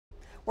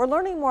We're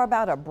learning more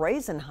about a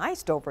brazen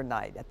heist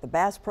overnight at the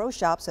Bass Pro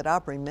Shops at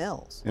Opry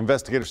Mills.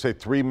 Investigators say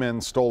 3 men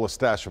stole a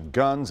stash of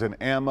guns and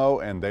ammo,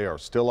 and they are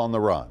still on the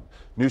run.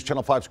 News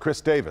Channel 5's Chris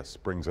Davis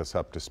brings us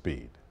up to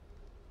speed.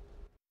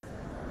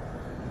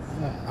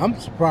 I'm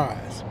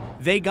surprised.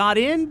 They got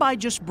in by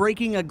just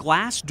breaking a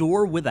glass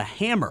door with a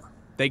hammer.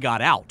 They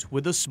got out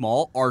with a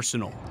small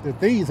arsenal. The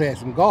thieves had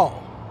some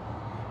gall,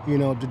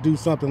 to do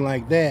something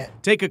like that.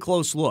 Take a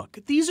close look.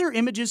 These are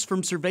images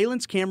from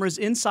surveillance cameras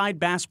inside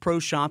Bass Pro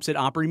Shops at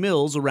Opry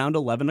Mills around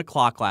 11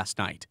 o'clock last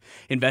night.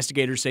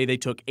 Investigators say they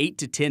took 8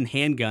 to 10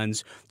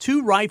 handguns,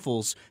 2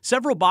 rifles,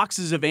 several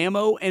boxes of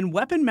ammo, and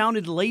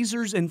weapon-mounted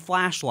lasers and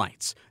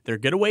flashlights. Their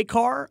getaway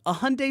car, a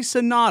Hyundai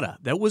Sonata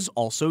that was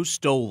also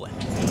stolen.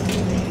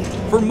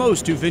 For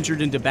most who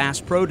ventured into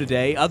Bass Pro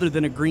today, other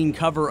than a green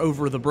cover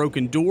over the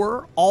broken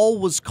door, all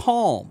was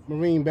calm.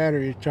 Marine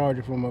battery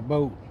charger from a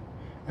boat.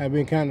 I've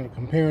been kind of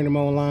comparing them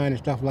online and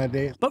stuff like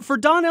that. But for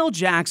Donnell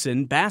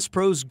Jackson, Bass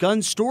Pro's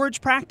gun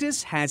storage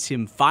practice has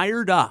him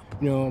fired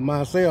up.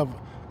 Myself,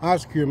 I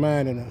secure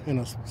mine in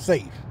a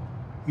safe.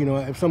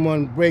 If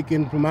someone break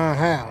into my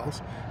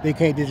house, they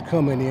can't just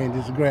come in there and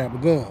just grab a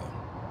gun.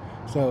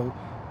 So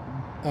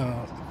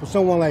for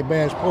someone like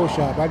Bass Pro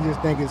Shop, I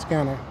just think it's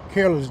kind of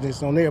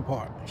carelessness on their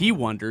part. He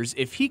wonders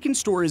if he can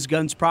store his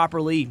guns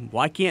properly,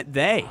 why can't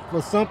they?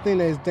 For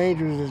something as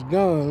dangerous as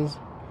guns,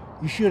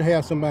 you should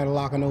have somebody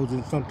locking those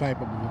in some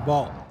type of a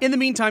vault. In the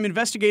meantime,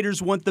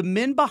 investigators want the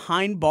men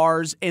behind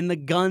bars and the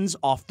guns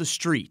off the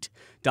street.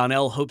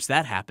 Donnell hopes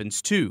that happens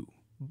too.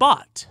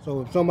 But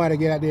so if somebody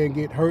get out there and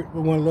get hurt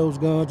with one of those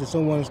guns that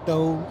someone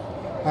stole,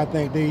 I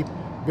think they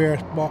bear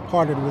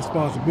part of the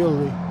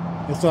responsibility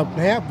and something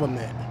to happen from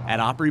that. At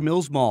Opry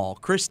Mills Mall,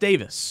 Chris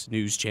Davis,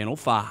 News Channel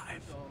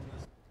 5.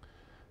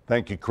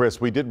 Thank you,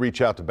 Chris. We did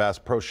reach out to Bass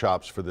Pro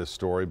Shops for this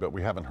story, but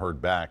we haven't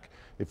heard back.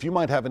 If you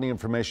might have any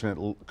information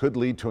that could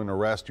lead to an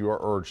arrest, you are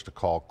urged to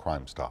call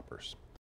Crime Stoppers.